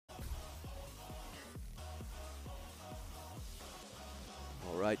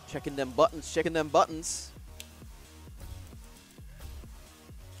Right, checking them buttons, checking them buttons.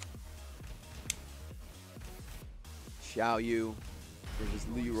 Xiaoyu versus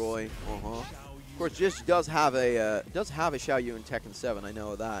Leroy. Of course, Jish does have a Xiaoyu in Tekken 7. I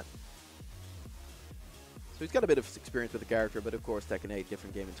know that. So he's got a bit of experience with the character, but of course, Tekken 8,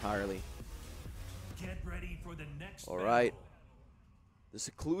 different game entirely. Get ready for the next All right, the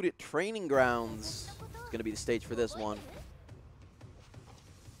secluded training grounds is going to be the stage for this one.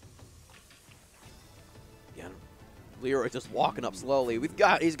 Again, Leroy just walking up slowly.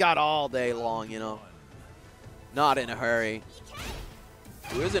 He's got all day long, you know. Not in a hurry.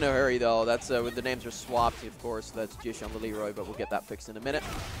 Who is in a hurry though? That's when the names are swapped, of course. That's Jish on the Leroy, but we'll get that fixed in a minute.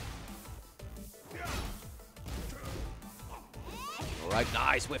 All right,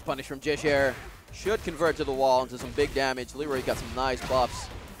 nice whip punish from Jish here. Should convert to the wall into some big damage. Leroy got some nice buffs.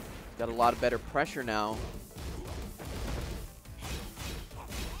 Got a lot of better pressure now.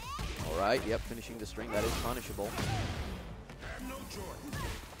 All right, yep, finishing the string. That is punishable.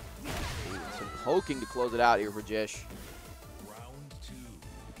 Ooh, some poking to close it out here for Jish.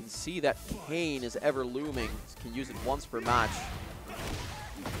 You can see that Kane is ever looming. Can use it once per match.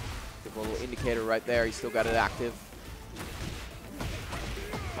 Give a little indicator right there. He's still got it active.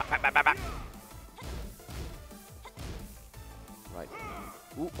 Right.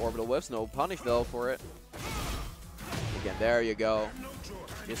 Ooh, orbital whiffs. No punish though for it. Again, there you go.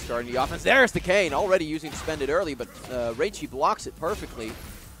 Just starting the offense. There's the Kane. Already using suspended early, but Reicchi blocks it perfectly.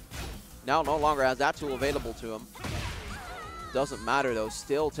 Now no longer has that tool available to him. Doesn't matter though.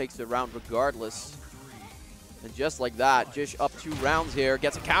 Still takes the round regardless. And just like that, Jish up 2 rounds here.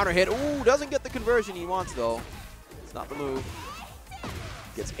 Gets a counter hit. Ooh, doesn't get the conversion he wants though. It's not the move.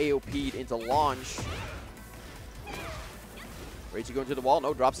 Gets AOP'd into launch. Reicchi going to the wall.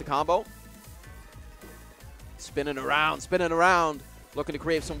 No, drops the combo. Spinning around, spinning around. Looking to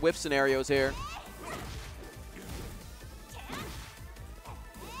create some whiff scenarios here.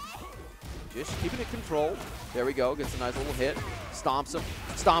 Just keeping it controlled. There we go. Gets a nice little hit. Stomps him.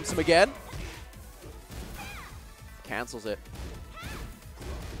 Stomps him again. Cancels it.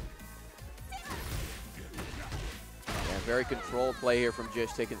 Yeah, very controlled play here from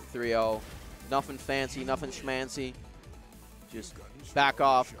Jish, taking 3-0. Nothing fancy, nothing schmancy. Just back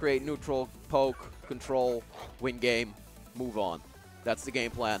off, create neutral, poke, control, win game, move on. That's the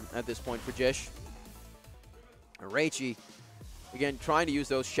game plan at this point for Jish. And Reicchi, again, trying to use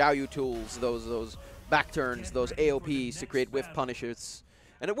those Xiaoyu tools, those back turns, those AOPs to create whiff punishes.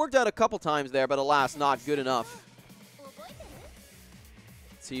 And it worked out a couple times there, but alas, not good enough.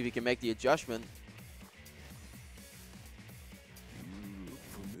 Let's see if he can make the adjustment.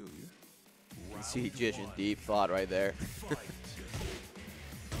 You can see Jish in deep thought right there.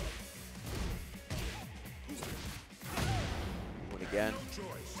 Again,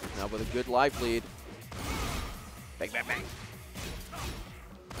 now with a good life lead. Bang, bang, bang.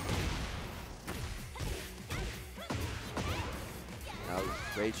 Now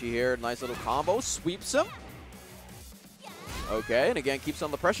Reicchi here, nice little combo, sweeps him. Okay, and again keeps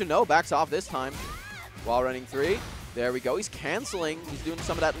on the pressure. No, backs off this time. While running 3. There we go. He's canceling. He's doing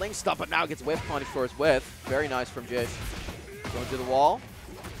some of that link stuff, but now gets whiff punished for his whiff. Very nice from Jish. Going to the wall.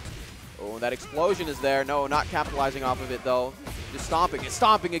 Oh, and that explosion is there. No, not capitalizing off of it though. Just stomping it,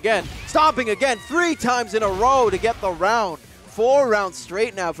 stomping again, 3 times in a row to get the round. 4 rounds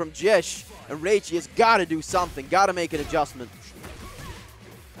straight now from Jish. And Reicchi has got to do something, got to make an adjustment.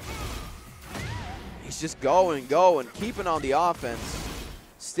 He's just going, keeping on the offense.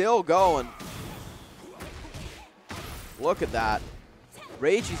 Still going. Look at that.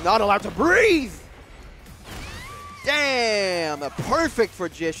 Reicchi's not allowed to breathe. Damn, perfect for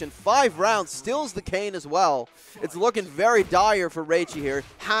Jish in 5 rounds. Stills the Kane as well. It's looking very dire for Reicchi here.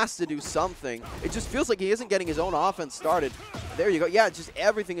 Has to do something. It just feels like he isn't getting his own offense started. There you go. Yeah, just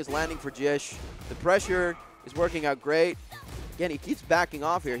everything is landing for Jish. The pressure is working out great. Again, he keeps backing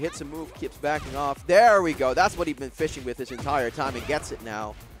off here. Hits a move, keeps backing off. There we go. That's what he's been fishing with this entire time and gets it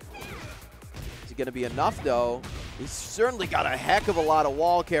now. Is it going to be enough, though? He's certainly got a heck of a lot of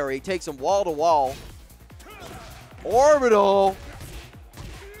wall carry. He takes him wall to wall. Orbital.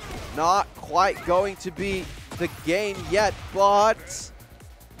 Not quite going to be the game yet, but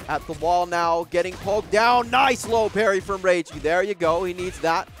at the wall now, getting poked down. Nice low parry from Reicchi. There you go. He needs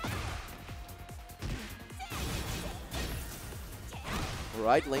that. All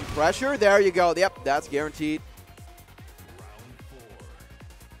right, link pressure. There you go. Yep, that's guaranteed.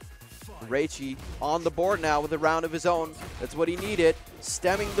 Reicchi on the board now with a round of his own. That's what he needed.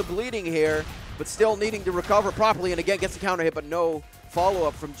 Stemming the bleeding here, but still needing to recover properly. And again, gets the counter hit, but no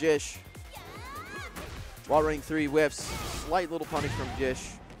follow-up from Jish. While running 3 whiffs. Slight little punish from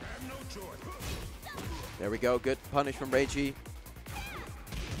Jish. There we go. Good punish from Reicchi.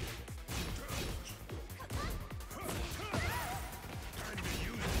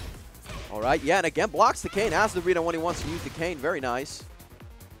 All right, yeah, and again blocks the cane. Has the read on when he wants to use the cane. Very nice.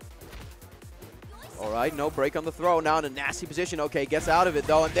 All right, no break on the throw. Now in a nasty position. Okay, gets out of it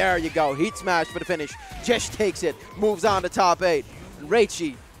though, and there you go. Heat smash for the finish. Jish takes it, moves on to top 8. And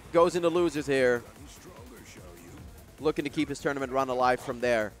Reicchi goes into losers here. Looking to keep his tournament run alive from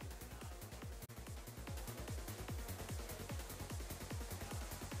there.